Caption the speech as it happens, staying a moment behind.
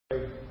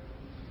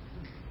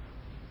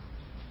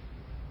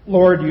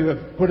Lord, you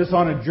have put us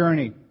on a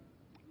journey.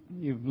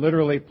 You've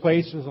literally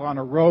placed us on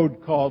a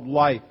road called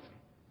life.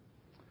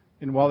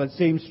 And while it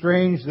seems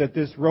strange that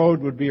this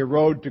road would be a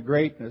road to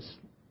greatness,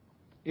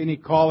 any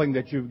calling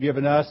that you've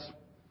given us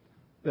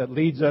that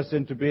leads us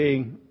into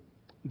being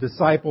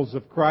disciples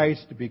of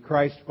Christ, to be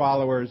Christ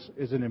followers,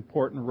 is an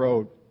important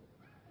road.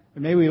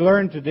 And may we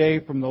learn today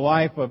from the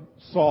life of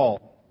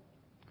Saul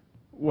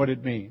what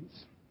it means.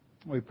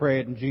 We pray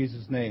it in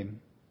Jesus'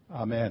 name.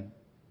 Amen.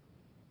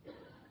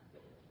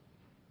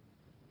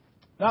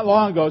 Not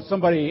long ago,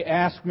 somebody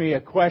asked me a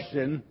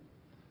question.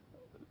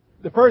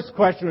 The first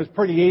question was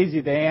pretty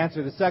easy to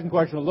answer. The second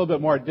question was a little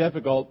bit more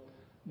difficult.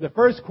 The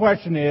first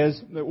question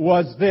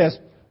was this: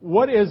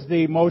 what is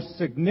the most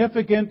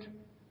significant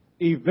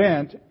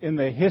event in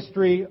the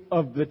history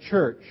of the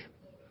church?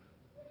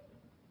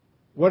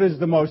 What is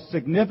the most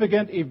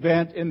significant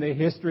event in the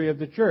history of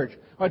the church?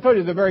 Well, I told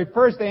you the very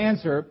first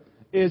answer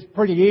is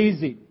pretty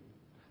easy.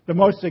 The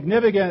most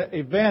significant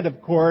event,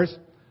 of course,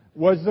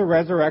 was the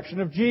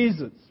resurrection of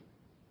Jesus.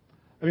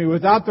 I mean,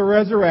 without the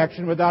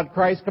resurrection, without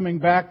Christ coming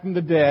back from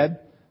the dead,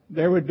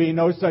 there would be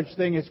no such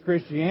thing as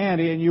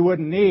Christianity, and you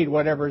wouldn't need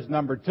whatever is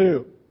number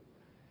two.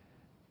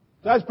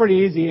 So that's a pretty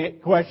easy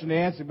question to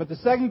answer. But the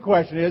second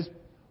question is,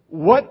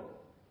 what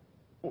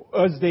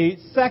was the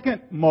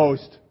second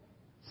most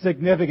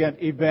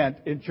significant event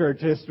in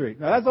church history?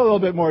 Now, that's a little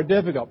bit more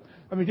difficult.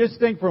 I mean, just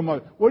think for a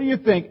moment. What do you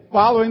think,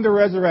 following the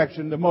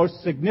resurrection, the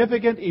most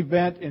significant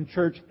event in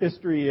church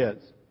history is?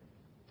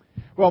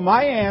 Well,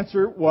 my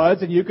answer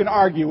was, and you can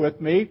argue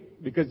with me,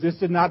 because this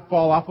did not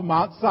fall off of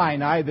Mount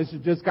Sinai. This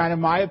is just kind of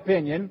my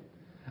opinion.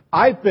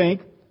 I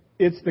think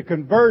it's the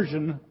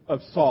conversion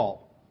of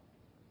Saul.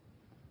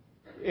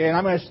 And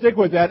I'm going to stick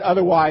with that,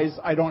 otherwise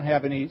I don't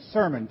have any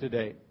sermon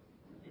today.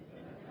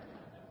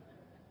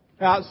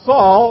 Now,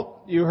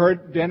 Saul, you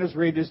heard Dennis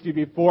read this to you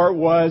before,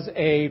 was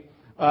a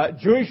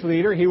Jewish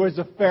leader. He was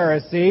a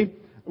Pharisee,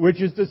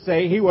 which is to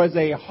say he was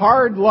a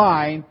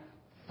hard-line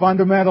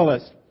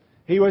fundamentalist.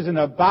 He was an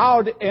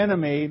avowed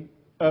enemy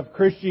of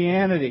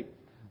Christianity.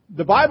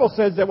 The Bible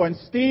says that when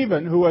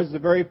Stephen, who was the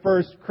very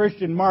first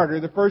Christian martyr,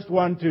 the first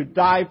one to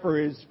die for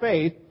his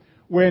faith,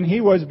 when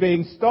he was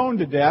being stoned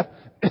to death,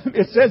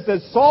 it says that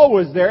Saul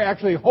was there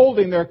actually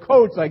holding their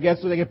coats, I guess,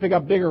 so they could pick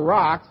up bigger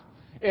rocks,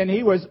 and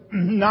he was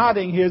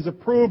nodding his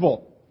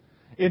approval.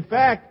 In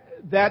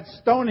fact, that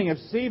stoning of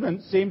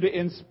Stephen seemed to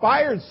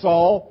inspire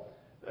Saul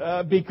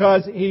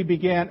because he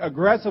began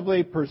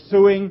aggressively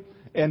pursuing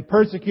and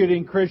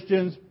persecuting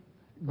Christians,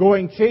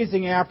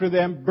 chasing after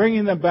them,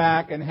 bringing them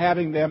back, and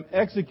having them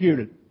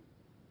executed.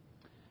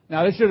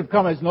 Now, this should have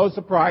come as no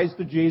surprise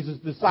to Jesus'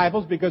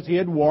 disciples because he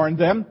had warned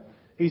them.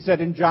 He said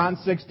in John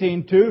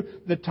 16:2,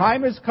 "The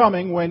time is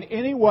coming when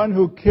anyone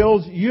who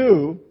kills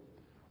you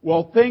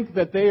will think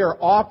that they are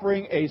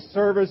offering a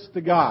service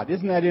to God."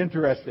 Isn't that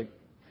interesting?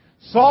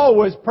 Saul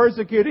was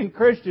persecuting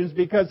Christians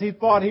because he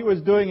thought he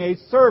was doing a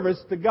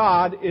service to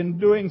God in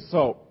doing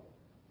so.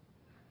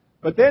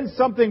 But then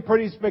something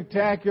pretty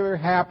spectacular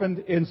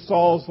happened in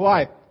Saul's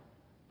life.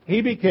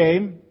 He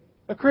became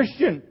a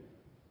Christian.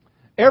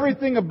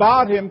 Everything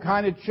about him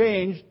kind of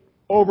changed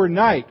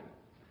overnight.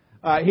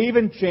 He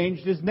even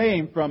changed his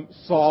name from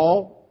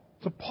Saul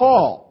to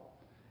Paul.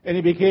 And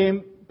he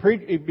began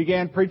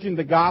preaching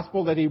the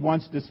gospel that he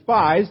once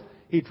despised.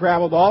 He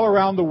traveled all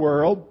around the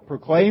world,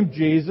 proclaimed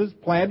Jesus,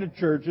 planted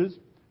churches,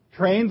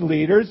 trained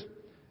leaders,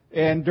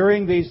 and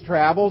during these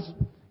travels,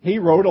 he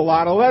wrote a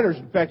lot of letters.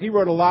 In fact, he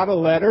wrote a lot of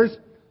letters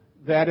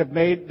that have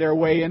made their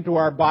way into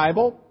our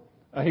Bible.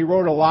 He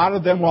wrote a lot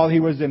of them while he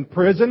was in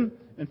prison.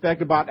 In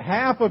fact, about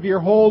half of your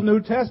whole New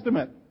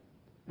Testament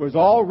was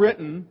all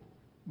written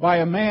by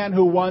a man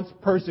who once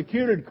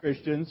persecuted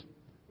Christians,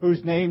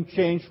 whose name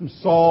changed from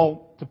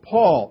Saul to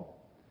Paul.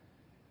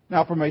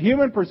 Now, from a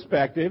human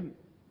perspective,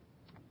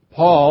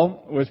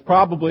 Paul was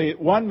probably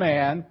one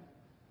man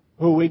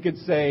who we could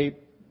say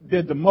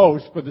did the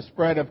most for the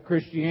spread of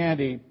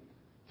Christianity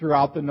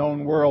throughout the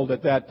known world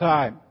at that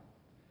time.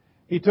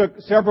 He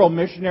took several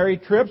missionary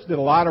trips, did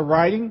a lot of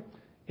writing.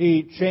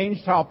 He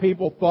changed how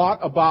people thought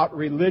about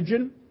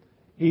religion.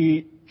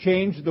 He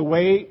changed the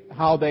way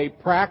how they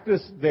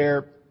practiced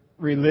their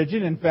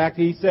religion. In fact,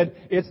 he said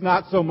it's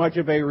not so much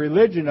of a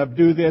religion of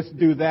do this,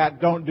 do that,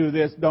 don't do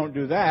this, don't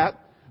do that,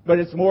 but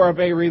it's more of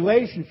a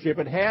relationship.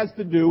 It has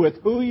to do with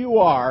who you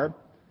are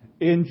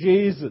in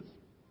Jesus.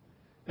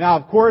 Now,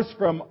 of course,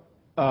 from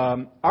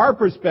our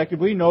perspective,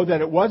 we know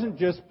that it wasn't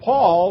just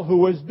Paul who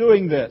was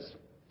doing this.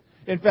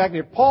 In fact,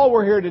 if Paul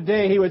were here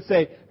today, he would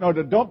say, no,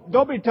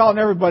 don't be telling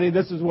everybody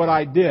this is what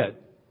I did.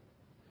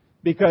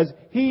 Because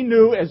he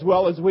knew as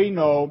well as we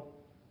know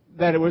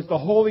that it was the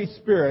Holy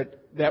Spirit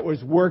that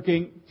was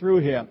working through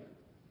him.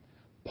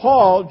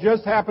 Paul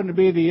just happened to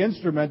be the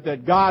instrument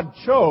that God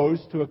chose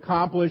to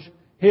accomplish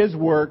His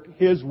work,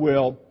 His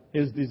will,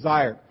 His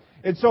desire.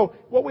 And so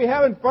what we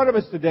have in front of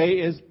us today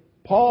is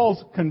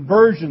Paul's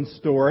conversion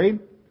story.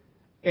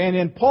 And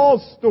in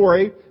Paul's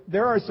story,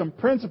 there are some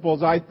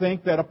principles, I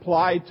think, that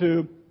apply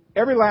to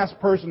every last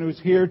person who's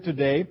here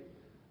today.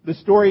 The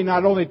story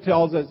not only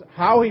tells us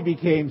how he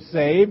became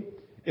saved,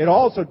 it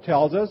also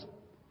tells us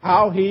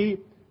how he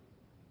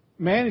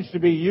managed to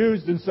be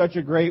used in such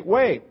a great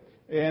way.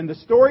 And the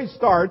story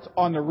starts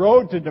on the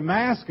road to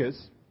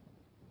Damascus,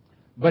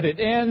 but it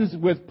ends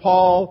with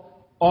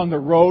Paul on the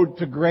road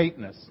to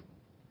greatness.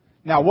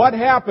 Now, what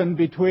happened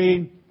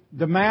between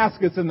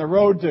Damascus and the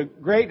road to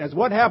greatness?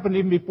 What happened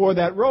even before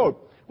that road?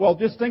 Well,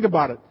 just think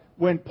about it.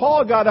 When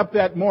Paul got up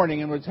that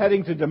morning and was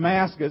heading to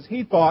Damascus,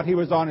 he thought he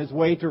was on his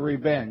way to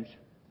revenge.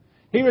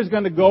 He was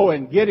going to go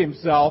and get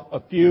himself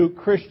a few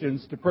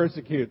Christians to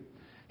persecute.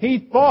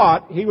 He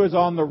thought he was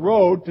on the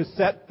road to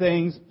set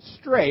things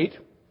straight.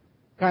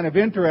 Kind of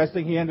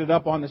interesting, he ended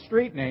up on the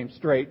street named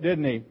Straight,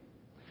 didn't he?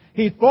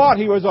 He thought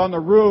he was on the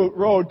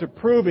road to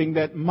proving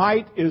that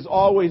might is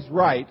always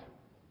right.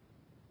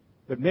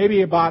 But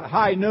maybe about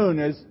high noon,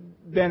 as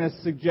Dennis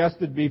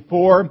suggested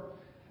before,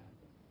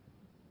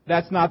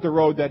 that's not the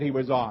road that he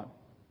was on.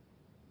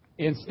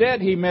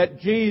 Instead, he met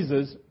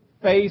Jesus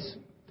face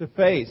to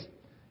face.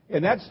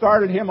 And that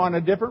started him on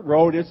a different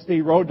road. It's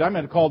the road I'm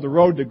going to call the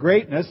road to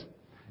greatness.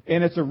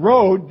 And it's a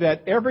road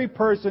that every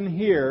person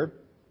here,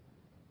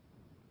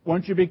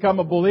 once you become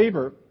a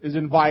believer, is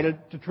invited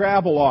to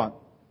travel on.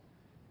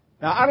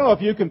 Now, I don't know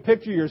if you can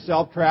picture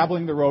yourself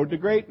traveling the road to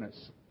greatness.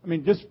 I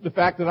mean, just the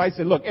fact that I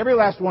said, look, every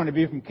last one of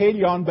you from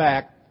Katie on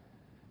back,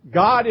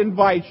 God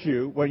invites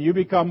you, when you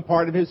become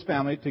part of His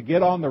family, to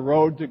get on the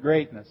road to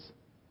greatness.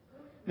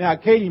 Now,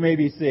 Katie may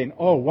be saying,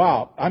 oh,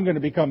 wow, I'm going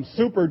to become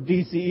super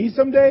DCE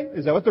someday?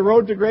 Is that what the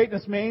road to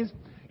greatness means?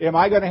 Am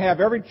I going to have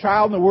every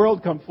child in the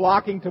world come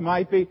flocking to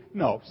my feet?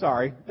 No,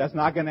 sorry, that's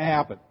not going to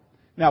happen.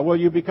 Now, will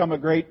you become a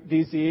great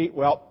DCE?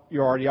 Well,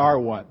 you already are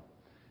one.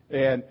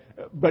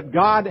 But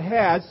God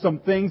has some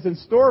things in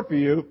store for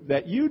you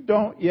that you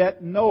don't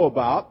yet know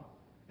about.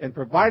 And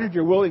provided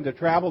you're willing to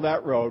travel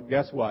that road,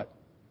 guess what?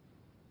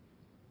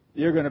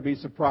 You're going to be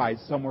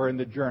surprised somewhere in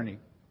the journey.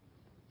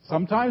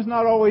 Sometimes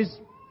not always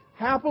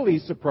happily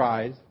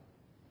surprised,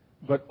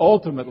 but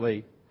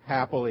ultimately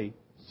happily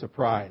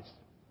surprised.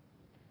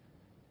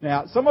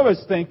 Now, some of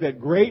us think that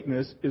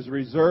greatness is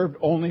reserved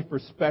only for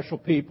special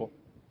people,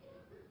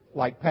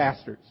 like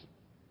pastors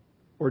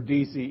or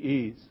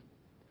DCEs,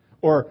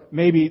 or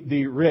maybe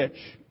the rich,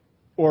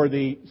 or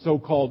the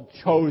so-called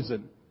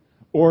chosen,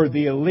 or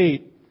the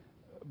elite.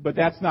 But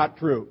that's not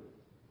true.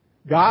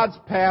 God's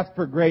path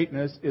for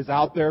greatness is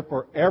out there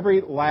for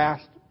every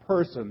last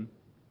person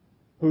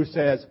who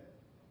says,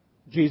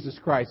 Jesus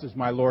Christ is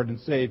my Lord and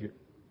Savior.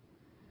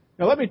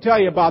 Now let me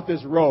tell you about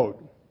this road.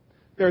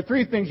 There are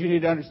three things you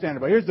need to understand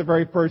about it. Here's the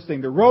very first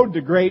thing. The road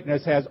to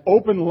greatness has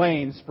open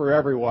lanes for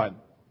everyone.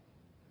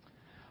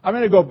 I'm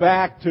going to go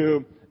back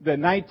to the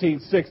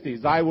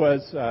 1960s. I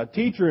was a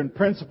teacher and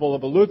principal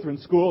of a Lutheran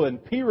school in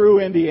Peru,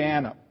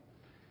 Indiana.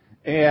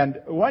 And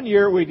one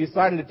year we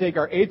decided to take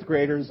our 8th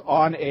graders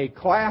on a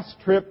class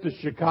trip to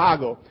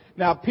Chicago.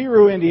 Now,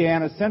 Peru,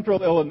 Indiana,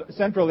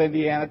 central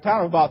Indiana,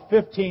 town of about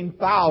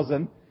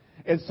 15,000.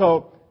 And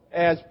so,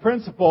 as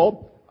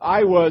principal,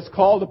 I was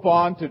called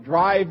upon to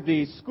drive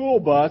the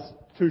school bus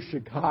to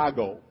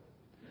Chicago.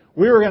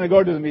 We were going to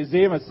go to the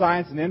Museum of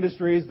Science and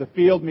Industries, the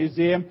Field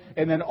Museum,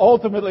 and then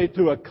ultimately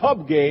to a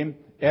Cub game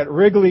at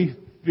Wrigley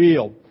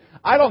Field.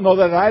 I don't know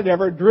that I'd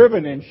ever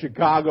driven in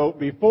Chicago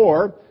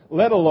before,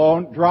 let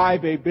alone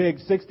drive a big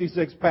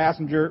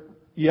 66-passenger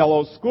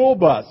yellow school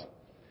bus.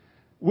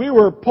 We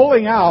were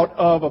pulling out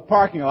of a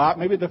parking lot,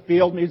 maybe the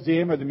Field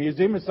Museum or the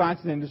Museum of Science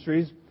and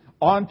Industries,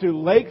 onto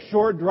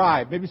Lakeshore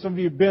Drive. Maybe some of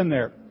you have been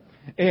there.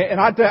 And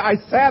I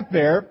sat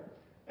there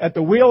at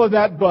the wheel of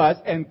that bus,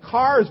 and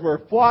cars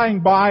were flying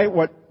by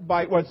what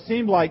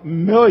seemed like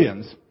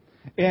millions.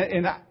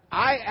 And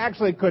I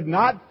actually could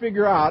not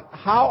figure out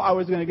how I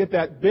was going to get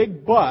that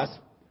big bus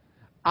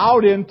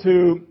out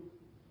into,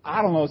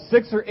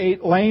 6 or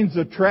 8 lanes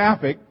of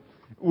traffic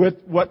with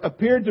what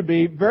appeared to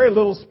be very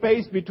little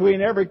space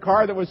between every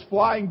car that was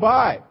flying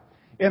by.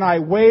 And I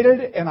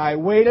waited, and I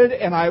waited,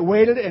 and I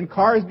waited, and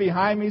cars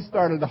behind me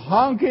started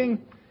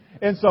honking.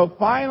 And so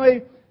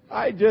finally,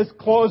 I just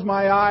closed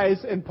my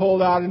eyes and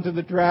pulled out into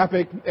the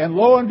traffic, and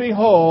lo and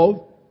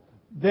behold,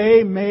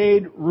 they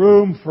made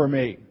room for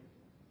me.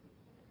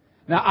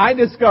 Now, I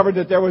discovered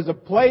that there was a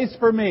place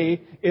for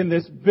me in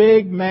this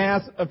big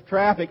mass of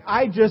traffic.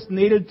 I just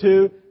needed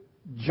to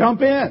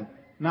jump in.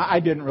 Now, I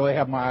didn't really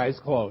have my eyes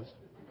closed.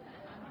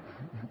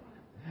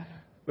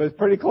 But it's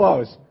pretty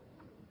close.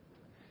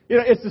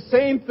 It's the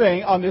same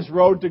thing on this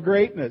road to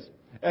greatness.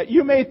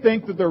 You may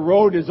think that the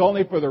road is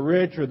only for the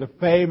rich or the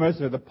famous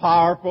or the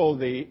powerful,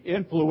 the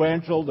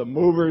influential, the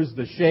movers,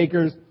 the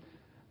shakers.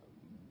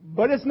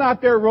 But it's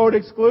not their road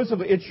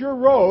exclusively. It's your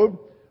road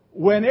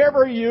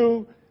whenever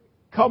you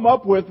come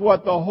up with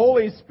what the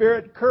Holy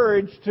Spirit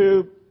courage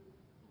to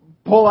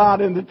pull out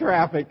into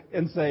traffic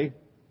and say,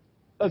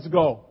 let's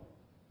go.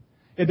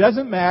 It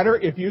doesn't matter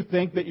if you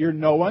think that you're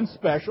no one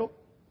special.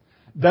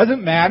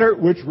 Doesn't matter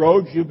which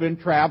roads you've been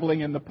traveling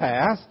in the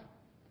past.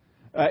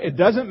 It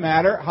doesn't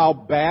matter how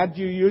bad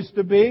you used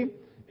to be.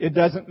 It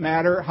doesn't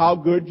matter how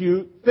good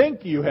you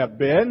think you have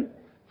been.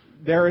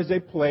 There is a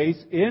place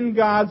in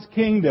God's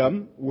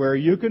kingdom where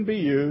you can be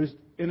used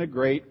in a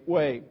great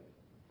way.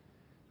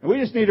 And we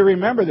just need to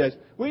remember this.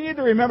 We need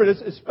to remember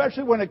this,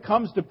 especially when it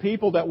comes to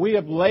people that we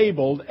have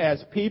labeled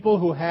as people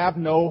who have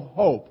no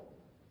hope.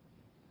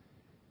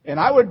 And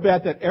I would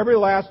bet that every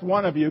last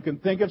one of you can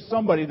think of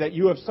somebody that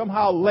you have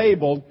somehow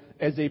labeled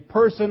as a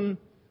person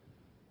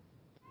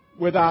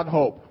without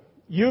hope.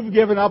 You've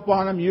given up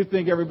on them. You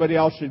think everybody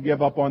else should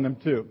give up on them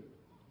too.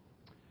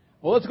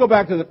 Well, let's go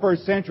back to the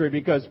first century,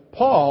 because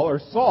Paul, or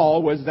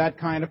Saul, was that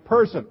kind of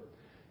person.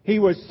 He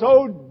was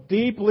so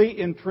deeply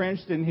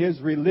entrenched in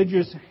his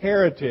religious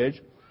heritage,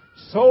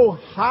 so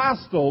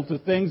hostile to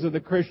things of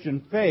the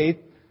Christian faith,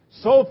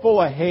 so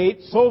full of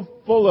hate, so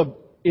full of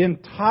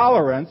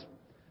intolerance,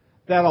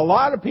 that a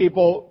lot of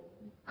people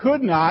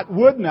would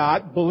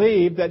not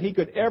believe that he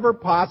could ever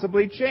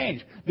possibly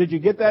change. Did you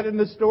get that in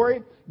the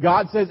story?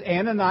 God says,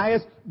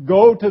 Ananias,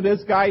 go to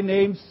this guy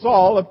named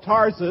Saul of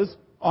Tarsus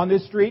on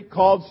this street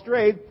called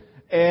Straight.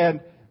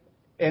 And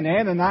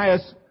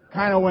Ananias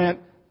kind of went,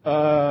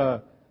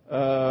 are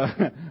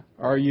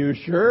you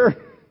sure?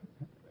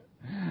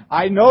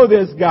 I know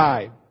this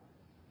guy.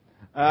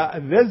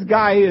 This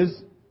guy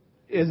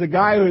is a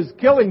guy who's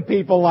killing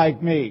people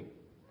like me.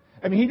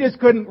 I mean, he just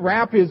couldn't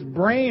wrap his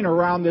brain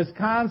around this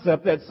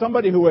concept that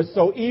somebody who was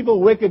so evil,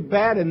 wicked,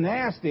 bad, and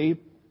nasty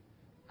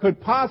could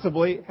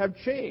possibly have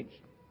changed.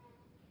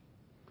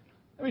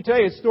 Let me tell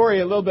you a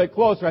story a little bit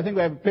closer. I think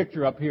we have a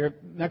picture up here.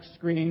 Next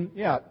screen.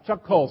 Yeah,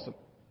 Chuck Colson.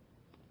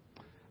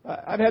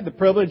 I've had the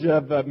privilege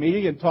of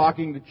meeting and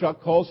talking to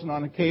Chuck Colson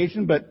on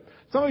occasion, but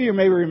some of you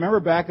may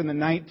remember back in the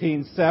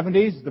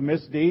 1970s the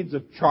misdeeds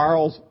of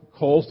Charles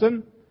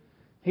Colson.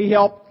 He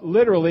helped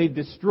literally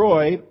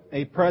destroy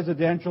a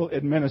presidential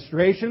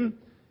administration,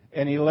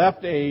 and he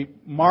left a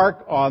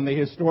mark on the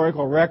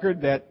historical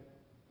record that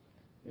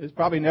is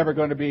probably never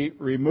going to be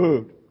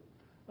removed.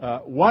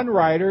 One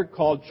writer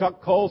called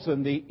Chuck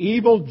Colson the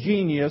evil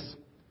genius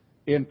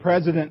in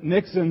President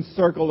Nixon's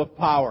circle of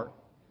power.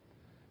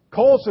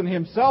 Colson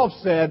himself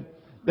said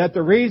that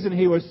the reason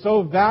he was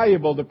so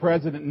valuable to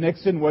President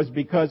Nixon was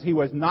because he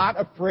was not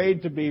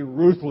afraid to be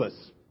ruthless.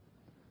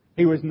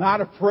 He was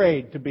not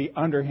afraid to be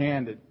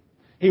underhanded.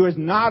 He was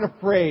not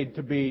afraid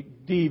to be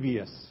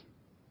devious.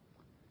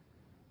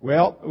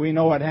 Well, we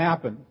know what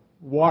happened.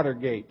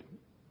 Watergate.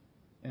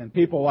 And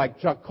people like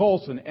Chuck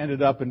Colson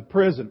ended up in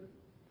prison.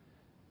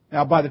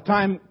 Now, by the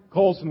time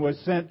Colson was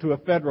sent to a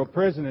federal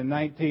prison in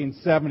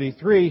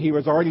 1973, he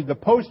was already the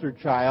poster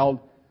child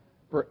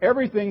for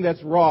everything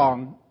that's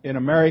wrong in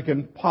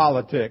American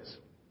politics.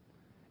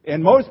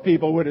 And most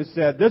people would have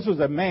said this was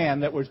a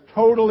man that was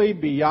totally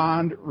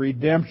beyond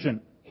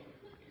redemption.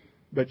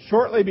 But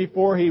shortly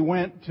before he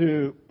went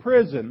to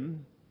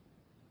prison,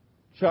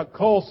 Chuck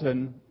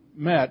Colson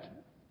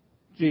met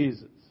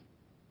Jesus.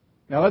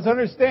 Now let's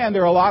understand,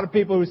 there are a lot of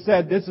people who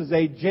said this is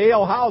a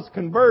jailhouse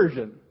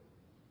conversion.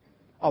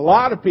 A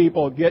lot of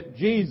people get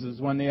Jesus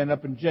when they end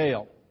up in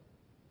jail.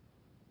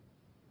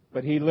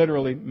 But he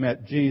literally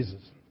met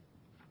Jesus.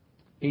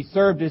 He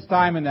served his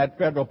time in that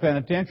federal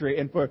penitentiary,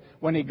 and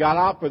when he got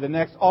out for the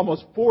next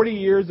almost 40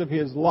 years of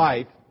his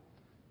life,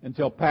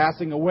 until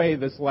passing away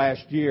this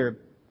last year,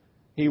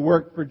 he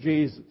worked for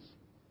Jesus.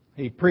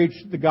 He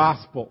preached the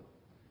gospel.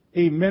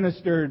 He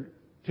ministered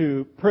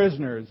to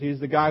prisoners. He's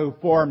the guy who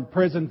formed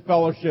prison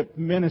fellowship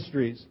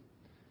ministries.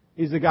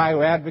 He's the guy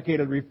who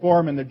advocated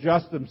reform in the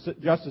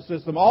justice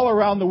system all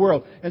around the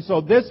world. And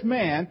so this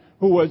man,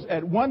 who was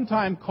at one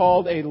time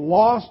called a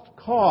lost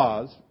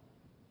cause,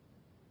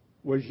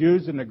 was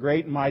used in a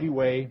great and mighty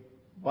way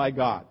by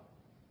God.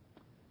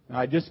 Now,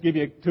 I just give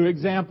you two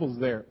examples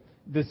there.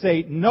 To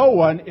say no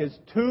one is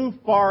too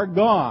far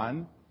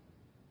gone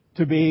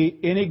to be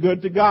any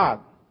good to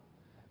God.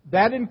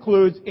 That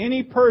includes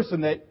any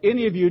person that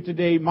any of you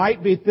today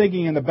might be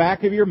thinking in the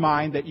back of your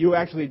mind that you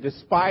actually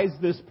despise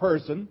this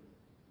person,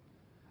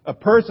 a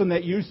person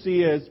that you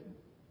see as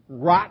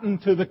rotten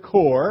to the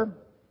core.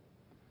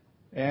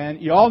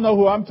 And you all know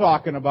who I'm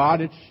talking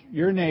about. It's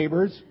your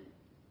neighbors.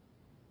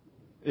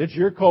 It's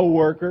your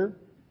coworker.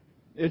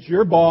 It's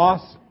your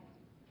boss.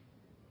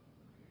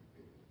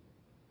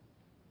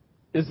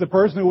 It's the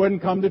person who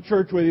wouldn't come to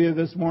church with you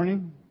this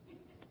morning.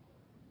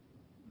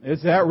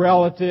 It's that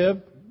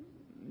relative.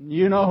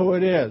 You know who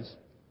it is.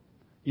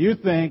 You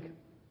think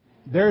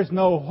there's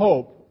no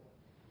hope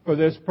for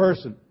this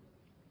person.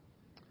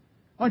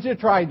 I want you to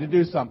try to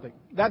do something.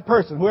 That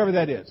person, whoever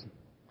that is,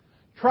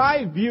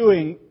 try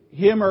viewing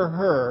him or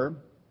her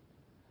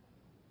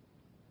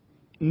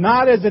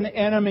not as an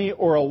enemy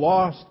or a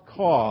lost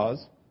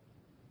cause,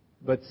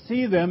 but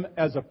see them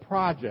as a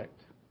project.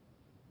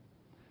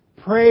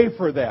 Pray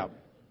for them.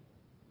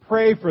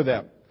 Pray for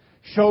them.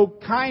 Show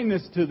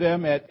kindness to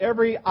them at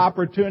every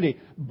opportunity.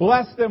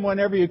 Bless them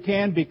whenever you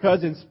can,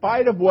 because in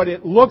spite of what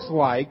it looks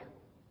like,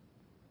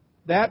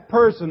 that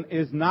person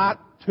is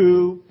not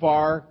too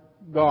far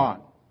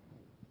gone.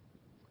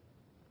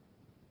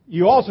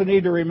 You also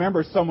need to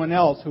remember someone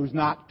else who's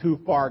not too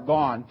far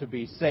gone to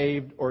be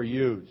saved or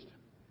used.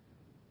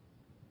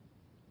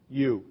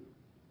 You.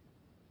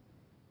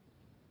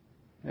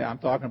 Yeah, I'm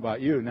talking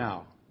about you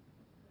now.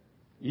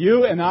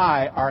 You and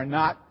I are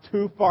not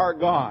too far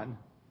gone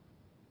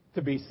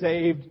to be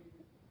saved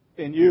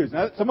and used.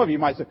 Now, some of you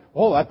might say,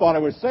 oh, I thought I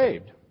was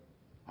saved.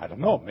 I don't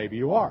know. Maybe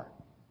you are.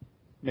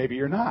 Maybe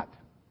you're not.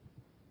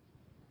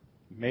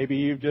 Maybe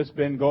you've just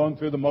been going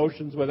through the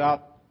motions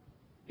without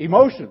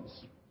emotions.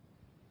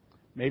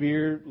 Maybe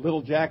you're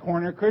little Jack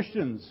Horner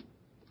Christians.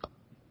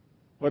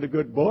 What a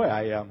good boy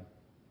I am.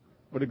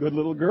 What a good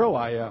little girl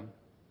I am.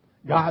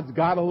 God's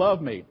got to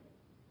love me.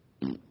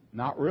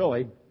 Not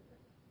really.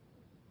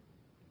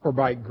 For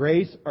by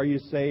grace are you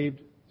saved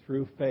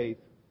through faith.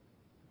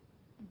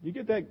 You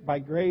get that? By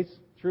grace,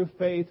 through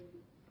faith,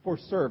 for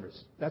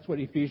service. That's what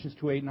Ephesians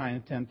 2, 8, 9,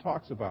 and 10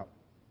 talks about.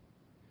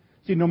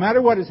 See, no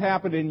matter what has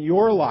happened in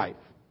your life,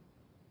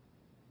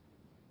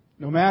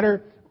 no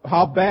matter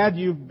how bad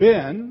you've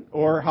been,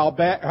 or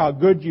how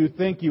good you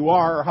think you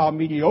are, or how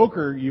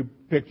mediocre you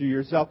picture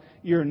yourself,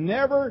 you're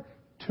never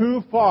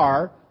too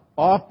far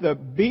off the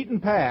beaten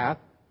path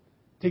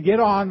to get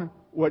on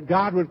what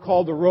God would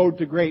call the road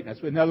to greatness.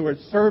 In other words,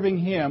 serving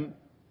Him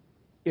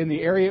in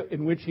the area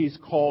in which He's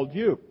called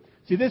you.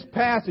 See, this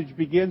passage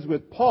begins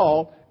with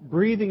Paul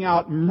breathing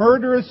out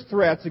murderous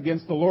threats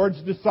against the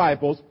Lord's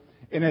disciples,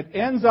 and it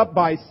ends up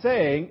by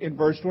saying, in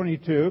verse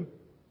 22,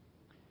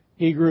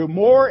 he grew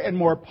more and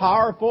more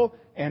powerful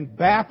and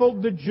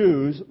baffled the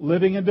Jews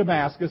living in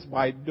Damascus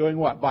by doing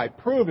what? By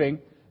proving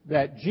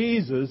that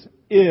Jesus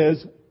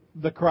is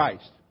the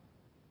Christ.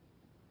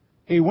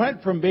 He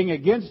went from being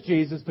against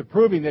Jesus to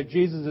proving that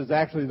Jesus is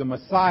actually the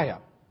Messiah.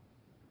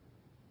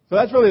 So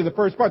that's really the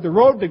first part. The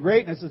road to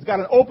greatness has got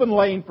an open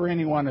lane for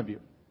any one of you.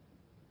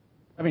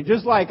 I mean,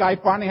 just like I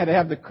finally had to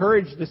have the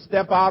courage to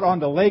step out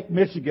onto Lake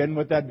Michigan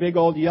with that big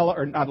old yellow,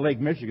 or not Lake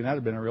Michigan, that would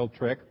have been a real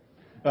trick,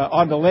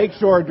 onto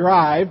Lakeshore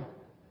Drive,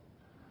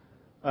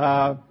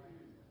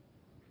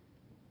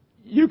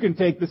 you can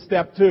take the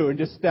step too and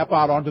just step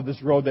out onto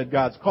this road that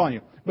God's calling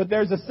you. But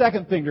there's a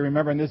second thing to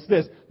remember, and it's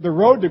this. The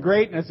road to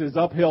greatness is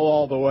uphill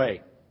all the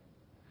way.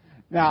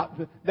 Now,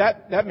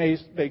 that may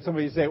make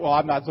somebody say, well,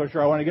 I'm not so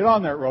sure I want to get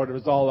on that road if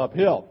it's all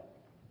uphill.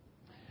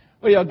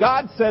 Well,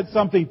 God said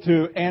something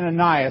to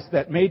Ananias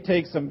that may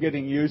take some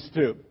getting used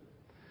to.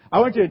 I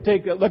want you to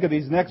take a look at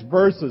these next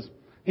verses.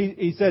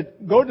 He said,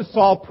 go to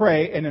Saul,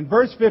 pray. And in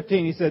verse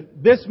 15, he said,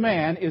 this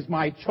man is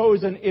my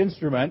chosen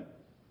instrument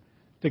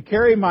to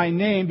carry my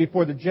name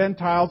before the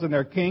Gentiles and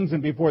their kings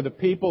and before the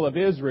people of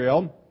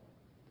Israel.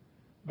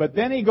 But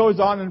then he goes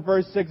on in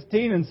verse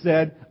 16 and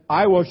said,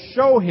 I will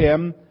show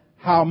him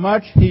how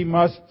much he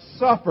must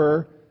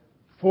suffer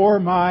for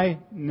my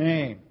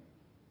name.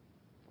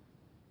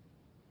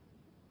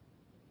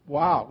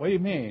 Wow, what do you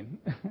mean?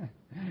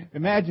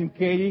 Imagine,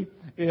 Katie,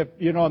 if,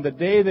 on the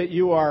day that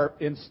you are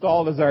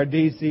installed as our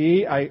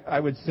DCE, I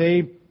would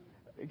say,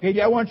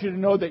 Katie, I want you to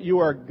know that you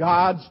are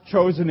God's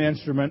chosen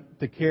instrument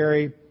to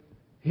carry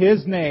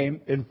His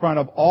name in front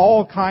of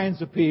all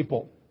kinds of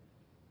people.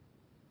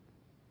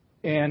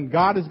 And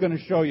God is going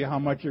to show you how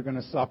much you're going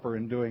to suffer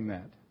in doing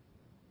that.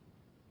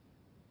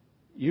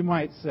 You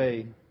might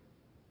say,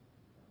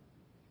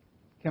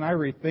 can I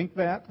rethink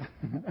that?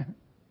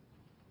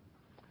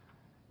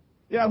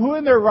 Yeah, who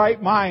in their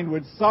right mind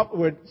would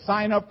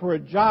sign up for a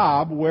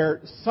job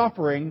where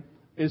suffering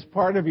is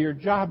part of your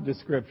job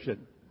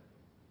description?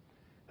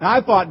 Now,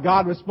 I thought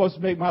God was supposed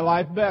to make my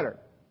life better,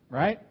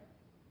 right?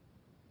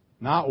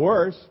 Not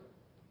worse.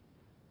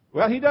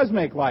 Well, He does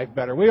make life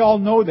better. We all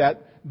know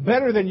that.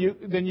 Better than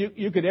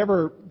you could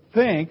ever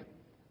think,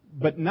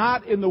 but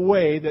not in the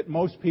way that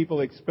most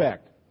people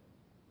expect.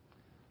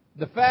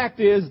 The fact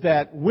is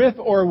that with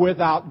or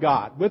without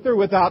God,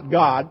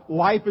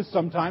 life is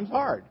sometimes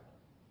hard.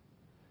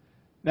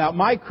 Now,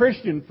 my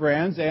Christian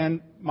friends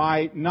and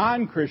my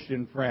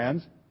non-Christian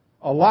friends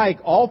alike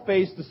all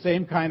face the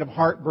same kind of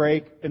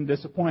heartbreak and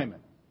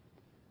disappointment.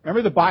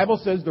 Remember, the Bible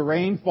says the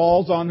rain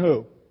falls on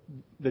who?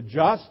 The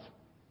just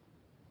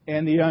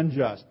and the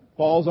unjust.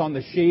 Falls on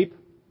the sheep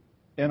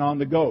and on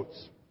the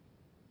goats.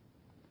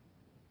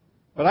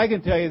 But I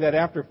can tell you that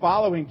after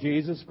following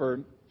Jesus for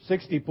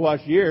 60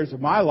 plus years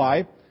of my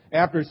life,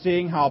 after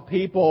seeing how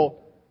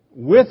people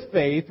with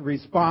faith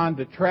respond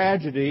to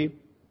tragedy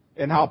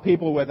and how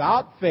people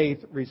without faith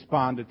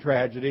respond to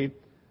tragedy,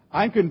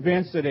 I'm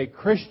convinced that a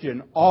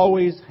Christian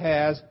always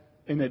has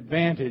an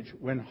advantage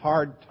when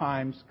hard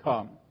times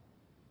come.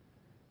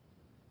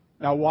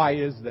 Now, why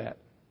is that?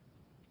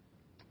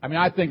 I mean,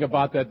 I think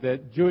about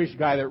the Jewish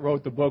guy that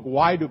wrote the book,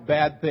 Why Do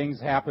Bad Things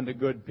Happen to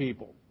Good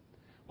People?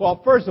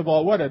 Well, first of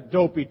all, what a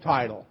dopey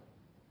title.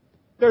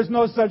 There's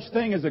no such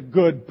thing as a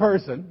good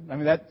person. I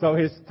mean, so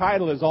his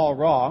title is all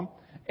wrong.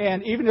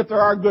 And even if there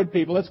are good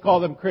people, let's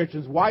call them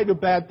Christians. Why do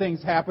bad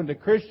things happen to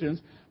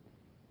Christians?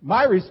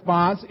 My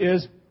response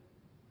is,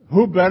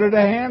 who better to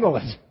handle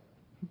it?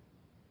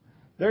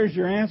 There's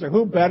your answer.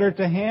 Who better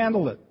to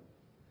handle it?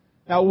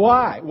 Now,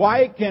 why?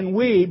 Why can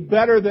we,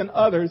 better than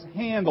others,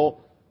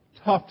 handle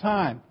tough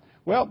time?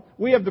 Well,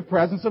 we have the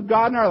presence of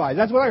God in our lives.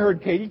 That's what I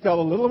heard Katie tell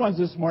the little ones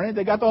this morning.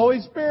 They got the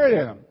Holy Spirit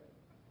in them.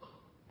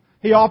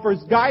 He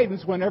offers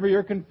guidance whenever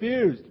you're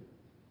confused.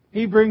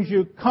 He brings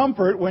you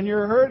comfort when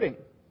you're hurting.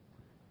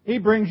 He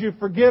brings you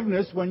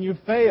forgiveness when you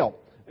fail.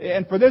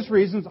 And for this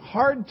reason,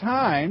 hard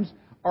times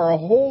are a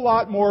whole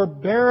lot more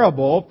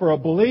bearable for a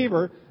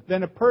believer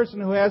than a person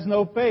who has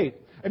no faith.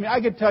 I mean,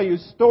 I could tell you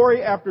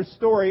story after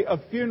story of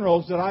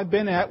funerals that I've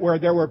been at where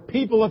there were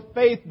people of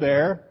faith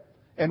there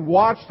and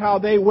watched how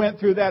they went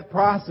through that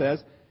process,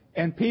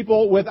 and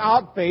people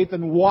without faith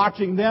and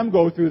watching them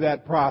go through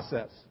that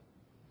process.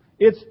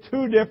 It's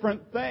two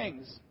different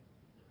things.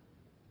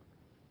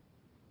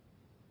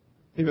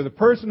 Either the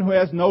person who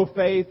has no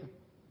faith,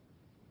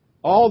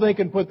 all they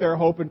can put their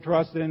hope and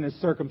trust in is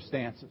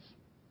circumstances.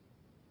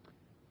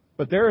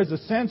 But there is a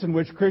sense in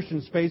which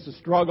Christians face a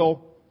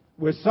struggle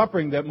with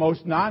suffering that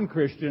most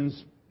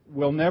non-Christians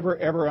will never,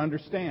 ever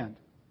understand.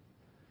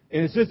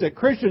 And it's just that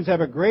Christians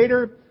have a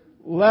greater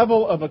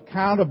level of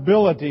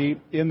accountability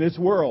in this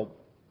world.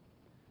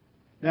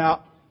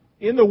 Now,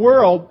 in the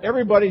world,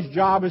 everybody's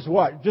job is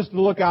what? Just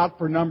to look out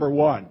for number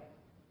one.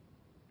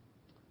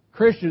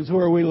 Christians, who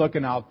are we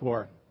looking out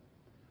for?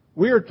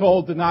 We are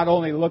told to not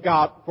only look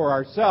out for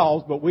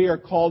ourselves, but we are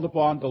called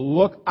upon to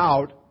look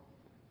out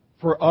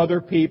for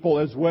other people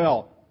as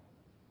well.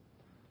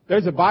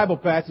 There's a Bible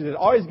passage that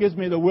always gives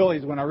me the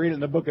willies when I read it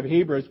in the book of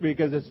Hebrews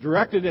because it's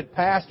directed at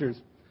pastors.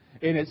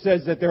 And it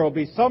says that there will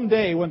be some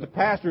day when the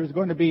pastor is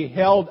going to be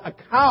held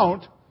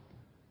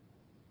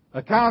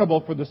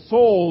accountable for the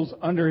souls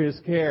under his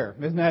care.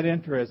 Isn't that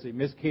interesting?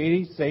 Miss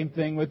Katie, same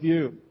thing with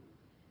you.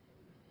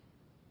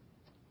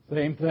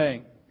 Same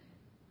thing.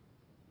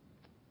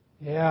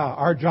 Yeah,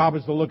 our job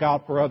is to look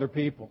out for other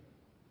people.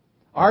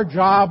 Our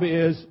job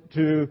is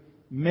to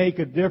make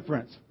a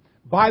difference.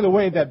 By the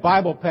way, that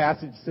Bible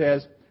passage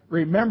says,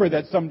 remember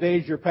that some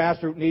days your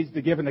pastor needs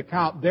to give an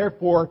account.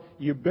 Therefore,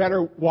 you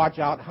better watch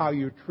out how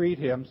you treat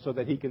him so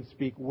that he can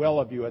speak well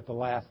of you at the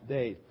last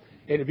days.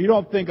 And if you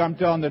don't think I'm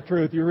telling the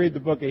truth, you read the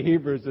book of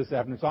Hebrews this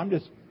afternoon. So I'm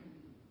just...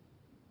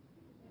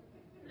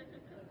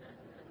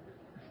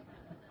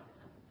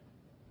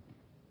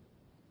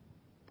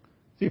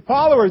 See,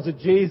 followers of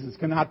Jesus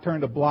cannot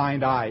turn a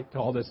blind eye to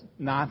all this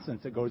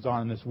nonsense that goes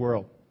on in this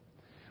world.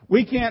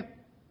 We can't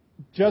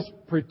just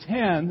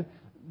pretend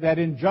that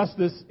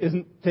injustice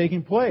isn't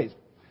taking place.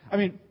 I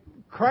mean,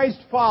 Christ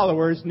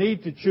followers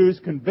need to choose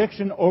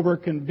conviction over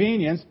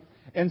convenience,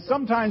 and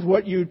sometimes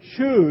what you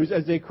choose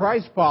as a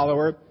Christ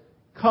follower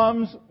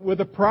comes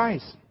with a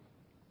price.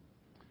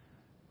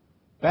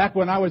 Back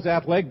when I was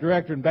athletic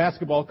director and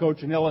basketball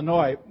coach in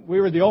Illinois,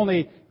 we were the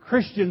only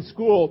Christian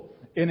school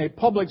in a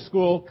public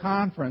school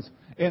conference.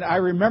 And I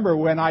remember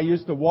when I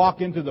used to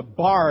walk into the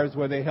bars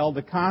where they held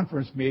the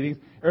conference meetings,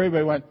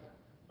 everybody went,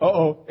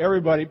 uh-oh,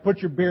 everybody, put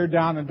your beer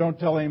down and don't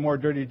tell any more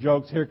dirty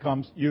jokes. Here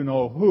comes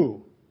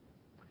you-know-who.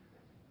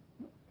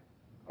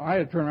 I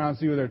had to turn around and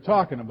see who they're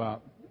talking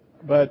about.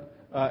 But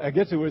I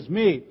guess it was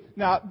me.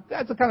 Now,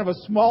 that's a kind of a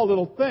small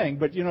little thing,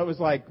 but, it was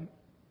like,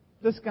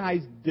 this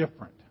guy's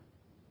different.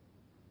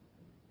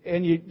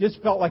 And you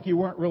just felt like you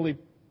weren't really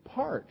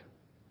part.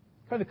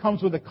 Kind of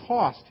comes with a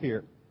cost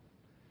here.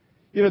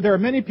 There are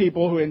many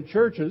people who in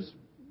churches,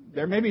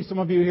 there may be some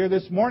of you here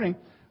this morning,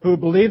 who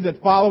believe that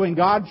following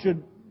God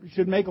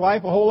should make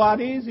life a whole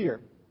lot easier.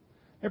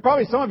 There are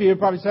probably some of you who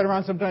probably sat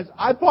around sometimes,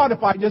 I thought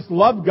if I just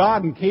loved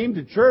God and came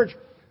to church,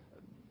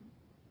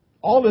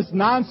 all this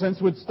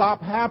nonsense would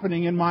stop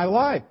happening in my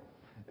life.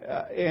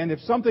 And if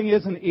something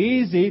isn't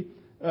easy,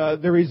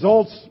 the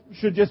results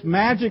should just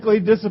magically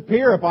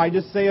disappear if I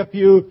just say a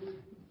few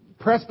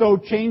presto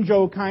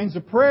changeo kinds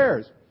of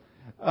prayers.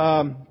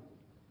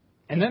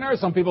 And then there are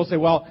some people who say,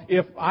 well,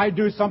 if I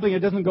do something that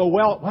doesn't go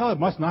well, it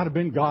must not have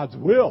been God's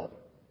will.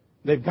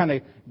 They kind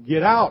of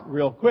get out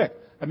real quick.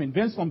 I mean,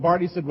 Vince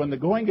Lombardi said, when the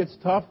going gets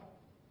tough,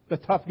 the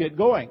tough get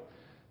going.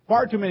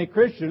 Far too many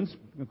Christians,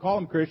 you can call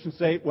them Christians,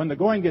 say, when the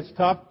going gets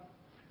tough,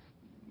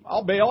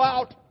 I'll bail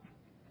out.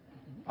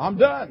 I'm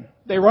done.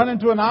 They run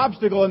into an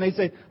obstacle and they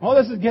say, oh,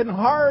 this is getting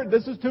hard.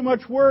 This is too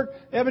much work.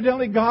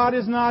 Evidently, God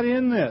is not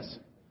in this.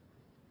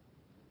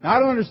 Now, I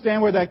don't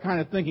understand where that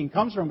kind of thinking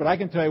comes from, but I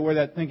can tell you where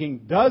that thinking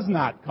does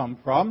not come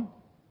from.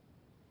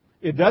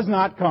 It does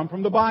not come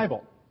from the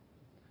Bible.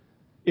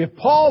 If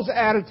Paul's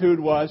attitude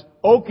was,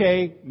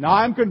 okay, now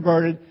I'm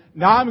converted,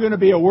 now I'm going to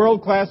be a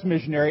world-class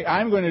missionary,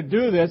 I'm going to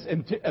do this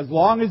as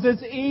long as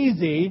it's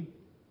easy,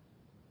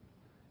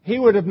 he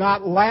would have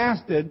not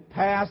lasted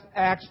past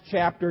Acts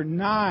chapter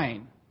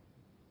 9.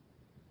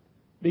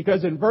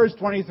 Because in verse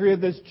 23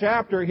 of this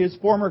chapter, his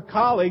former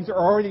colleagues are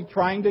already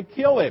trying to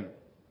kill him.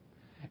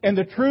 And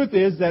the truth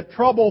is that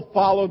trouble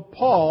followed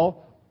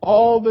Paul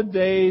all the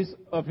days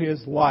of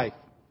his life.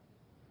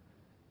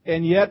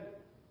 And yet,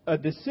 a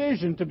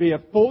decision to be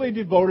a fully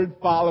devoted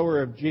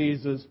follower of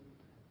Jesus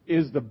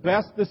is the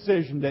best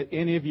decision that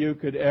any of you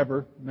could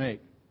ever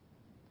make.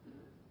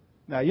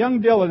 Now,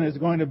 young Dylan is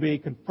going to be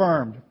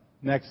confirmed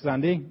next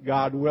Sunday,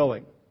 God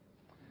willing.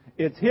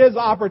 It's his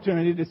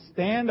opportunity to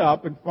stand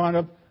up in front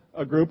of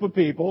a group of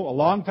people. A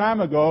long time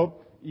ago,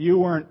 you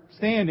weren't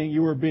standing,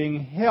 you were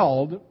being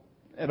held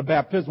at a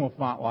baptismal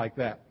font like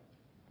that.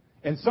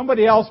 And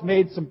somebody else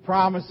made some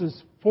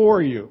promises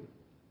for you.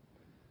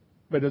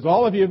 But as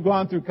all of you have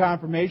gone through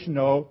confirmation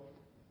know,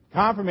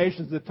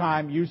 confirmation is the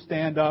time you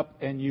stand up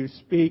and you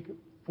speak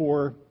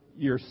for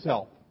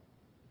yourself.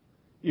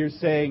 You're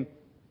saying,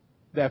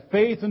 that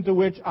faith into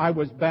which I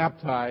was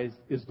baptized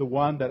is the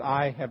one that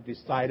I have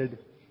decided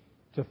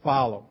to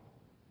follow.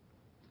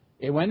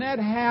 And when that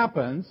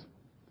happens,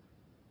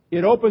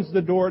 it opens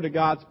the door to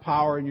God's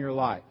power in your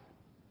life.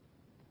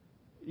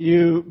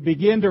 You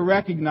begin to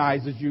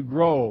recognize as you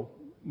grow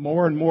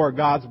more and more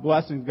God's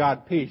blessings,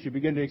 God's peace. You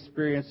begin to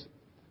experience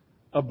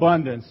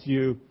abundance.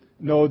 You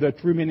know the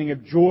true meaning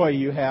of joy.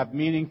 You have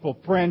meaningful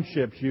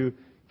friendships. You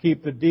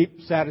keep the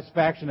deep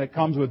satisfaction that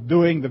comes with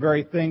doing the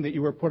very thing that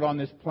you were put on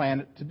this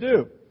planet to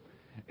do.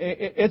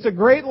 It's a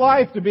great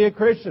life to be a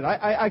Christian.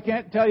 I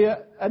can't tell you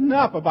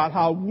enough about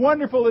how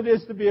wonderful it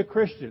is to be a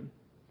Christian.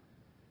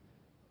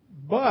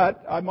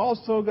 But I'm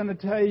also going to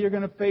tell you, you're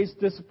going to face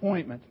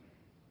disappointment.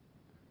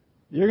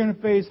 You're going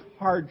to face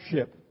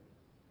hardship.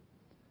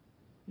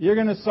 You're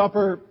going to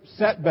suffer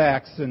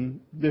setbacks and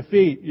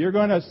defeat. You're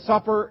going to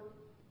suffer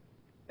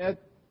at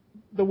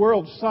the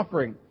world's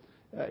suffering.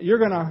 You're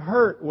going to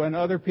hurt when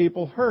other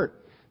people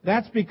hurt.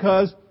 That's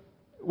because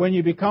when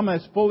you become a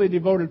fully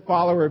devoted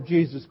follower of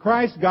Jesus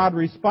Christ, God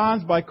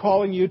responds by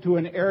calling you to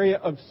an area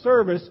of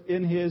service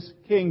in His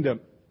kingdom.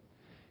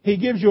 He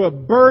gives you a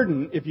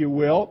burden, if you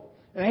will.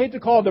 And I hate to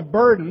call it a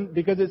burden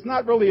because it's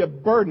not really a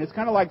burden. It's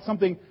kind of like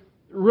something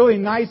really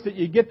nice that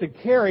you get to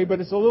carry,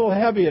 but it's a little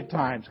heavy at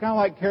times. Kind of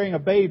like carrying a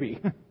baby.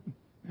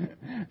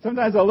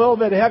 Sometimes a little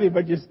bit heavy,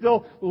 but you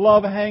still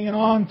love hanging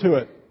on to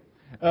it.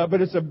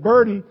 But it's a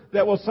burden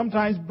that will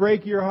sometimes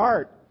break your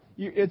heart.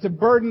 It's a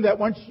burden that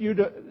wants you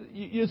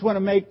just want to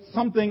make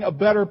something a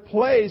better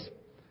place,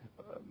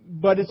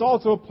 but it's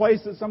also a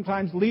place that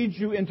sometimes leads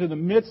you into the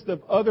midst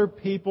of other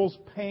people's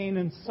pain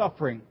and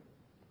suffering.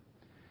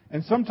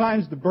 And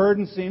sometimes the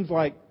burden seems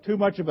like too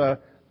much of a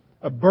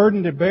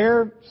burden to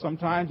bear.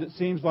 Sometimes it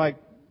seems like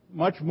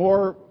much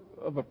more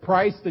of a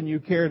price than you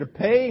care to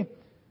pay.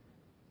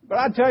 But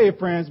I tell you,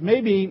 friends,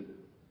 maybe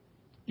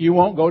you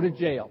won't go to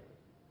jail.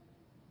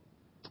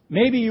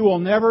 Maybe you will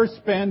never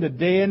spend a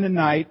day and a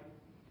night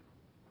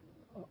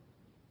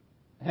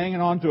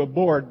hanging on to a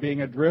board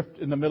being adrift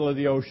in the middle of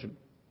the ocean.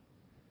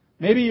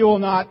 Maybe you will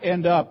not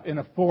end up in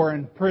a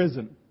foreign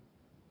prison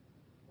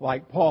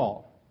like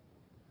Paul.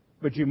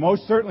 But you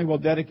most certainly will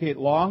dedicate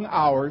long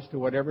hours to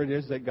whatever it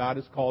is that God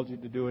has called you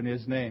to do in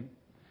His name.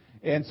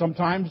 And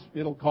sometimes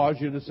it'll cause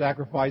you to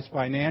sacrifice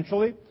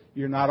financially.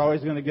 You're not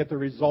always going to get the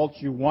results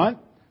you want.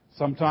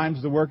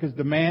 Sometimes the work is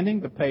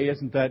demanding. The pay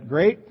isn't that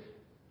great.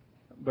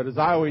 But as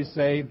I always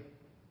say,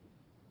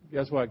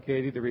 guess what,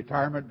 Katie? The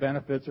retirement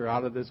benefits are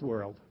out of this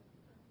world.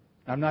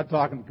 I'm not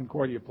talking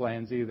Concordia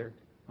plans either.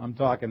 I'm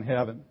talking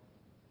heaven.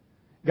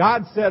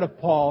 God said of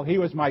Paul, he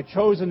was my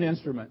chosen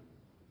instrument.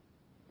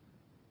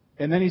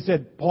 And then he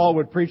said Paul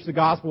would preach the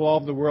gospel all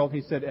over the world.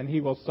 He said, and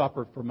he will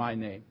suffer for my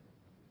name.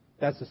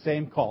 That's the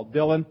same call.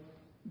 Dylan,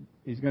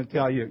 he's going to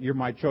tell you, you're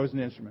my chosen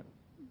instrument.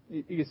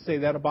 You can say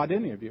that about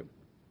any of you.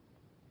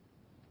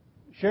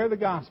 Share the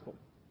gospel.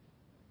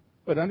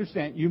 But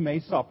understand, you may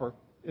suffer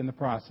in the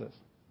process.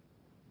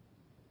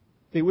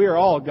 See, we are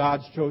all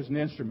God's chosen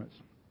instruments.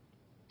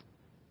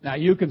 Now,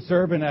 you can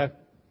serve in a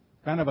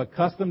kind of a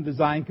custom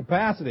designed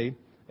capacity,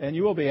 and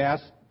you will be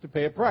asked to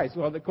pay a price.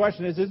 Well, the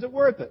question is it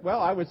worth it? Well,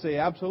 I would say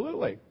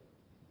absolutely.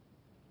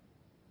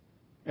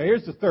 Now,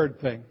 here's the third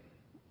thing.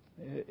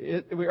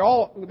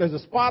 There's a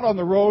spot on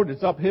the road,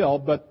 it's uphill,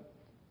 but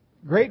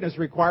greatness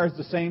requires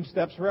the same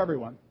steps for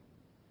everyone.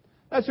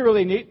 That's a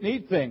really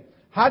neat thing.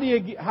 How do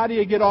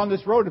you get on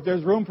this road if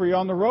there's room for you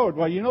on the road?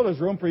 Well, you know there's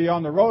room for you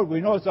on the road.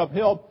 We know it's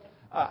uphill.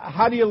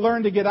 How do you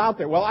learn to get out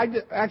there? Well,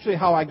 actually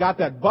how I got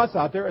that bus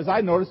out there is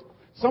I noticed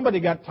somebody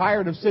got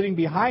tired of sitting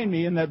behind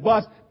me in that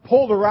bus,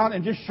 pulled around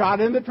and just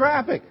shot into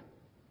traffic.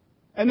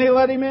 And they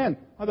let him in.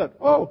 I thought,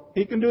 oh,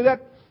 he can do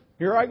that?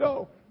 Here I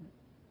go.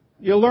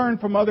 You learn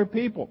from other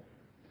people.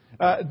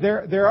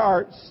 There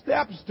are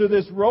steps to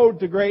this road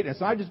to greatness.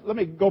 Let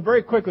me go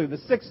very quickly. The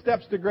 6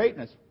 steps to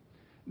greatness.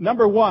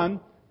 Number 1,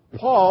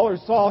 Paul or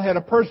Saul had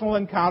a personal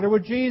encounter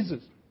with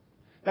Jesus.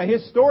 Now,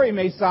 his story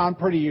may sound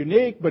pretty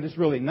unique, but it's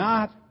really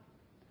not.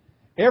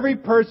 Every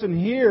person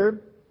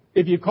here,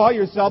 if you call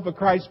yourself a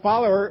Christ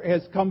follower,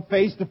 has come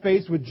face to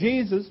face with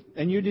Jesus,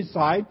 and you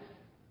decide,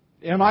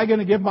 am I going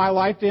to give my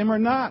life to Him or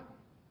not?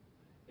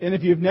 And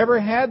if you've never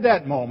had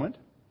that moment,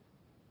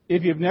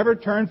 if you've never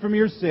turned from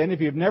your sin,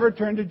 if you've never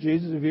turned to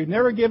Jesus, if you've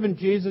never given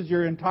Jesus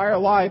your entire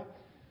life,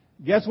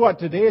 guess what?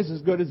 Today is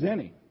as good as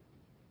any.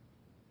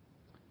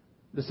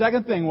 The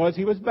second thing was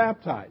he was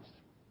baptized.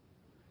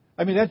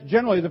 I mean, that's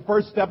generally the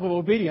first step of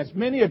obedience.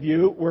 Many of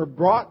you were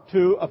brought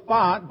to a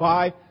font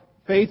by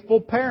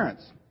faithful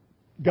parents,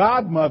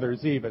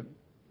 godmothers even,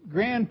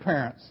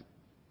 grandparents.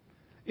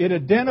 It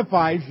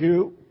identifies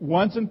you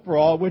once and for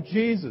all with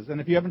Jesus.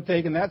 And if you haven't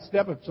taken that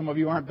step, if some of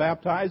you aren't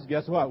baptized,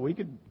 guess what? We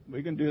can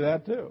do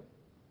that too.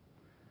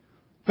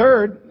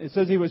 Third, it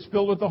says he was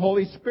filled with the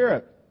Holy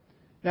Spirit.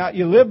 Now,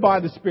 you live by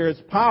the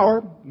Spirit's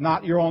power,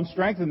 not your own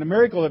strength. And the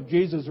miracle of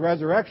Jesus'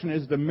 resurrection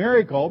is the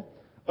miracle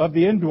of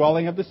the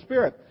indwelling of the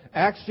Spirit.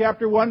 Acts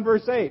chapter 1,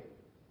 verse 8.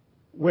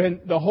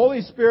 When the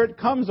Holy Spirit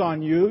comes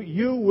on you,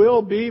 you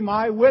will be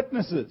my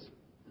witnesses.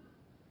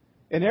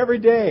 And every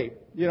day,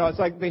 it's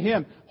like the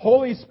hymn,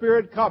 Holy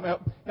Spirit come.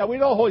 Now we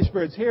know Holy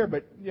Spirit's here,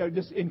 but,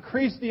 just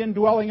increase the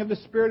indwelling of the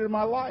Spirit in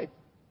my life.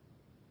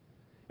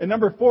 And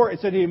number 4,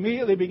 it said he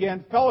immediately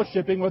began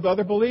fellowshipping with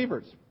other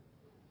believers.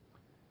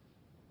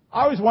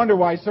 I always wonder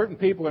why certain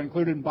people are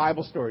included in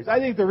Bible stories. I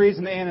think the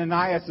reason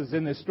Ananias is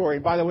in this story,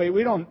 and by the way,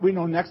 we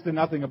know next to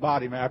nothing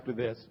about him after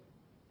this,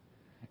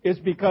 is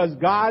because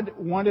God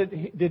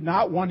did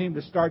not want him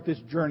to start this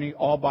journey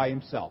all by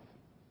himself.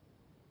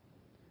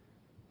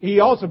 He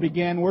also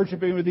began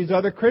worshiping with these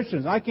other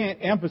Christians. I can't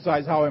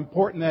emphasize how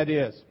important that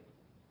is.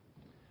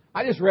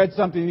 I just read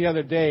something the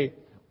other day,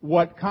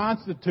 what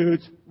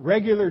constitutes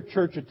regular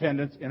church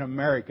attendance in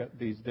America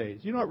these days.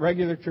 You know what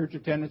regular church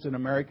attendance in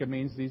America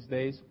means these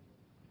days?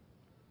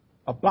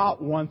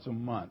 About once a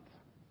month.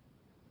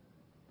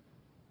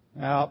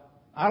 Now,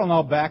 I don't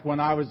know, back when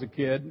I was a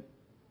kid,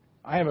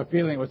 I have a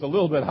feeling it was a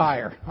little bit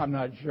higher. I'm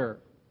not sure.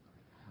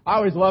 I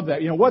always loved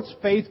that. What's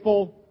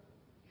faithful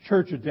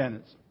church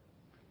attendance?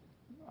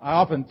 I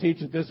often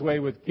teach it this way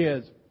with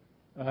kids.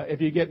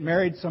 If you get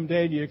married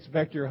someday, do you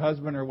expect your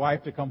husband or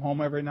wife to come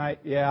home every night?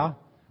 Yeah.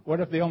 What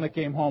if they only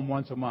came home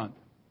once a month?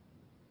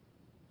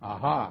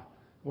 Aha.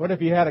 What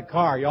if you had a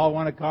car? You all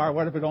want a car?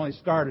 What if it only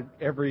started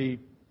every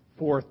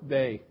 4th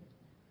day?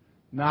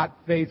 Not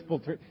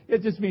faithful.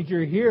 It just means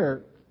you're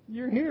here.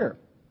 You're here.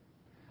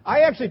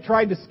 I actually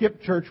tried to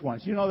skip church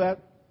once. You know that?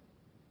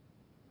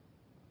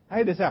 I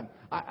had this happen.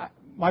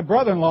 My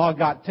brother-in-law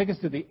got tickets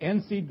to the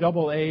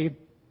NCAA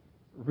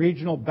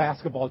regional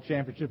basketball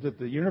championships at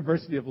the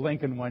University of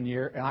Lincoln one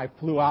year, and I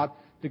flew out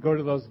to go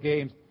to those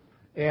games.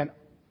 And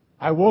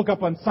I woke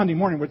up on Sunday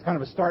morning with kind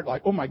of a start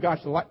like, oh my gosh,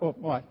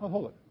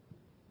 hold it.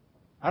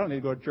 I don't need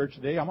to go to church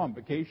today. I'm on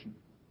vacation.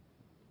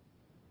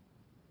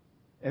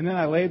 And then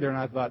I lay there and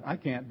I thought, I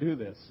can't do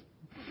this.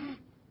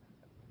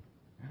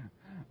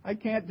 I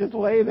can't just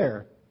lay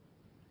there.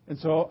 And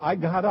so I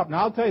got up.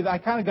 Now I'll tell you, I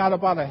kind of got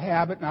up out of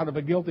habit and out of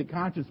a guilty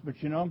conscience, but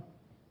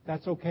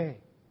that's okay.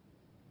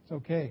 It's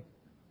okay.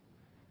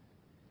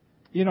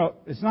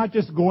 It's not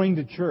just going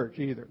to church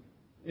either.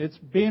 It's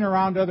being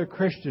around other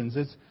Christians.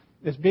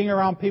 It's being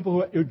around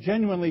people who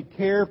genuinely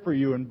care for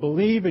you and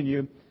believe in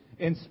you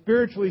and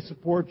spiritually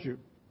support you.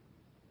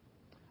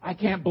 I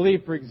can't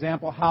believe, for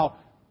example,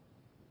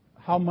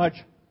 how much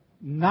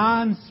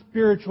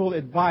non-spiritual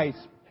advice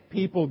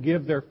people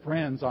give their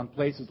friends on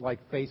places like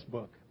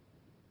Facebook.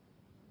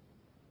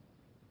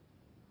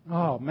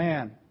 Oh,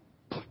 man.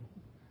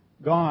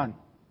 Gone.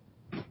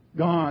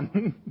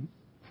 Gone.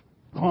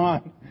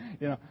 Gone.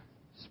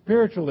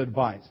 Spiritual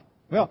advice.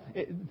 Well,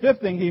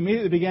 5th thing, he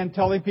immediately began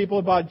telling people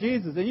about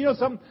Jesus. And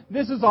something?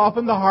 This is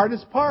often the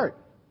hardest part.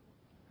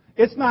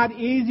 It's not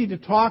easy to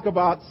talk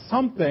about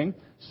something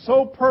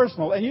so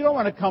personal, and you don't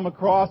want to come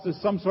across as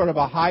some sort of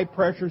a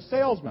high-pressure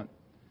salesman.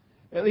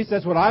 At least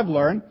that's what I've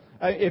learned.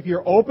 If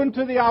you're open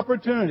to the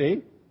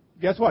opportunity,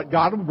 guess what?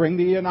 God will bring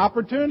you an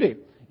opportunity.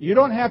 You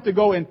don't have to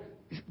go and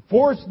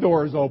force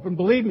doors open.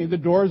 Believe me, the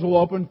doors will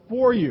open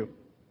for you.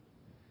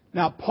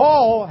 Now,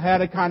 Paul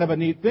had a kind of a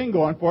neat thing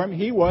going for him.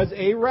 He was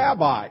a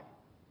rabbi.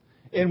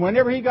 And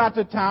whenever he got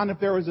to town, if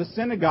there was a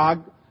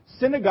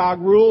synagogue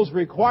rules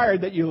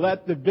required that you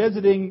let the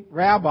visiting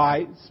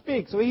rabbi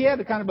speak. So he had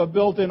a kind of a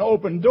built-in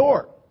open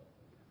door.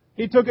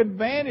 He took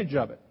advantage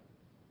of it.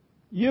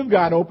 You've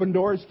got open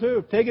doors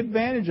too. Take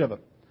advantage of them.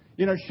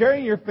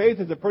 Sharing your faith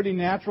is a pretty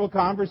natural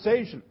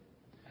conversation.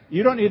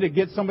 You don't need to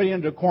get somebody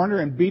into a corner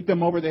and beat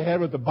them over the head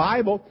with the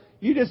Bible.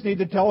 You just need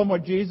to tell them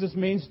what Jesus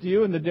means to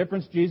you and the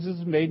difference Jesus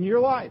has made in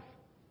your life.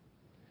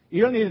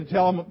 You don't need to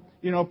tell them,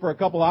 for a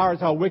couple hours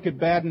how wicked,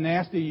 bad, and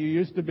nasty you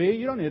used to be.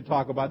 You don't need to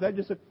talk about that.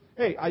 Just say,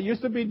 hey, I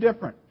used to be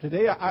different.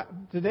 Today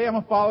I'm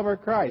a follower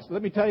of Christ.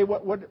 Let me tell you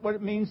what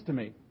it means to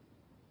me.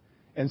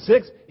 And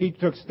 6, he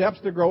took steps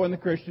to grow in the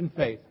Christian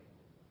faith.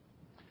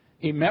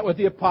 He met with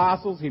the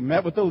apostles. He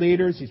met with the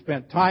leaders. He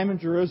spent time in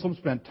Jerusalem,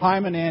 spent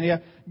time in Antioch,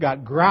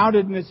 got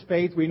grounded in his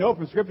faith. We know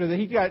from Scripture that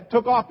he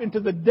took off into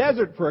the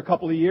desert for a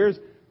couple of years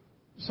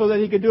so that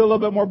he could do a little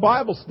bit more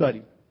Bible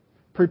study,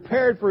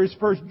 prepared for his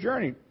first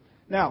journey.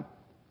 Now,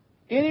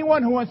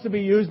 anyone who wants to be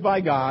used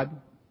by God,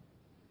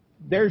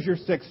 there's your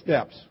 6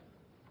 steps.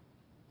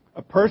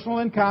 A personal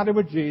encounter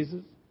with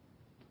Jesus,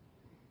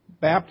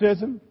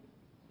 baptism,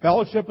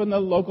 fellowship in the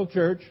local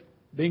church,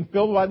 being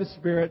filled by the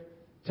Spirit,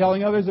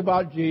 telling others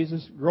about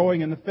Jesus,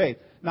 growing in the faith.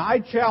 Now, I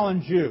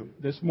challenge you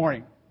this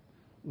morning.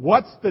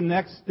 What's the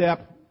next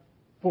step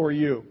for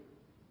you?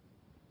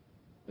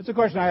 That's a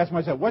question I ask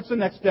myself. What's the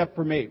next step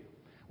for me?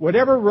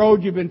 Whatever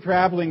road you've been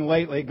traveling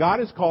lately, God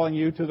is calling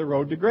you to the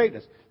road to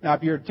greatness. Now,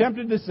 if you're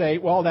tempted to say,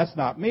 well, that's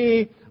not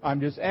me,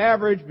 I'm just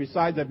average,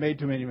 besides I've made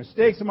too many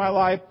mistakes in my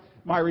life,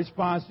 my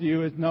response to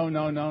you is no,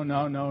 no, no,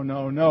 no, no,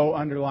 no, no,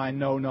 underline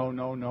no, no,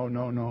 no, no,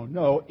 no, no,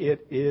 no.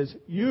 It is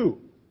you.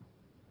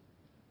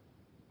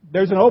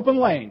 There's an open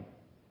lane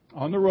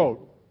on the road.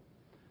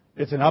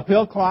 It's an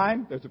uphill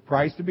climb. There's a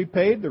price to be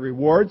paid. The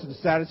rewards, the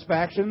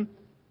satisfaction,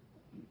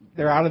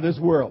 they're out of this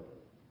world.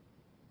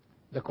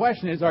 The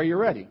question is, are you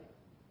ready?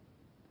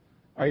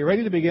 Are you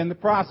ready to begin the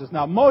process?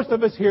 Now, most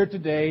of us here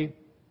today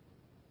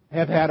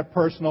have had a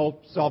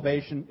personal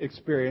salvation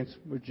experience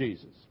with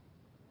Jesus.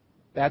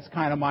 That's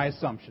kind of my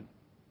assumption.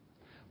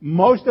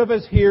 Most of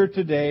us here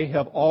today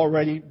have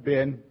already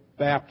been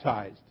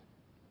baptized.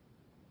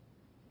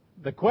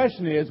 The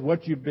question is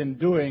what you've been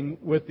doing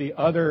with the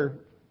other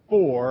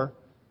 4,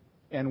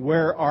 and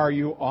where are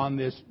you on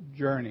this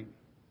journey?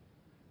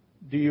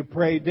 Do you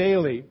pray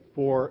daily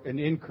for an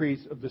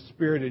increase of the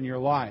Spirit in your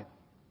life?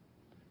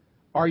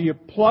 Are you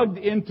plugged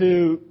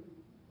into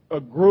a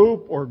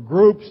group or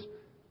groups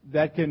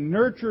that can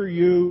nurture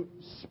you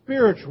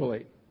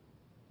spiritually?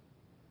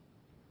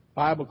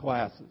 Bible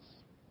classes,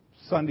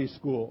 Sunday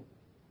school,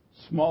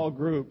 small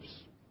groups,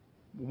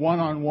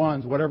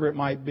 one-on-ones, whatever it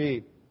might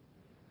be.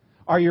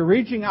 Are you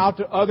reaching out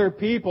to other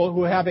people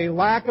who have a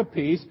lack of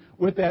peace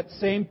with that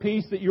same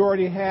peace that you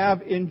already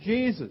have in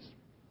Jesus?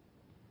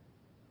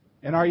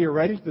 And are you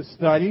ready to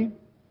study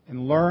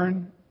and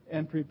learn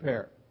and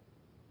prepare?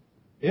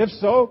 If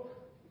so,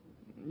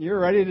 you're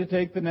ready to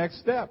take the next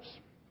steps.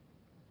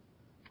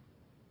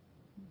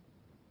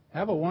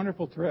 Have a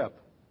wonderful trip.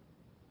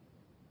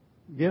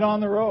 Get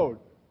on the road.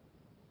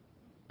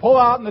 Pull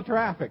out in the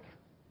traffic.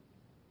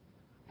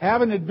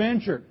 Have an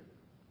adventure.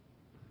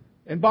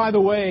 And by the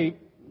way,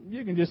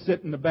 you can just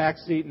sit in the back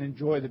seat and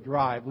enjoy the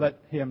drive. Let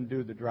Him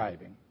do the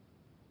driving.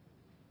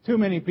 Too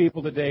many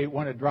people today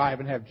want to drive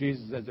and have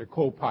Jesus as their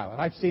co-pilot.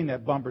 I've seen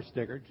that bumper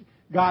sticker.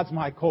 God's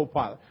my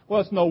co-pilot.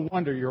 Well, it's no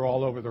wonder you're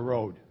all over the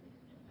road.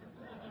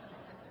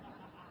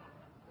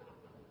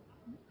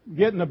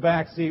 Get in the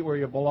back seat where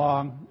you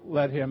belong.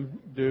 Let Him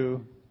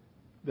do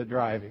the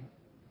driving.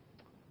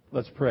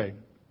 Let's pray.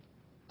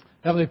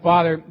 Heavenly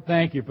Father,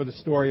 thank You for the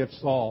story of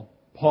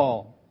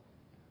Paul,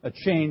 a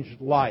changed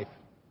life.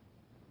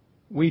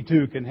 We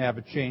too can have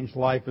a changed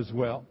life as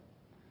well.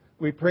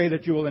 We pray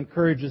that You will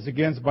encourage us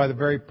again by the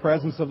very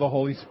presence of the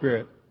Holy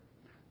Spirit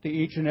to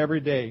each and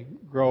every day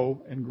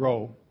grow and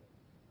grow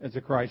as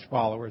a Christ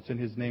follower. It's in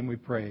His name we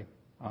pray.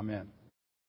 Amen.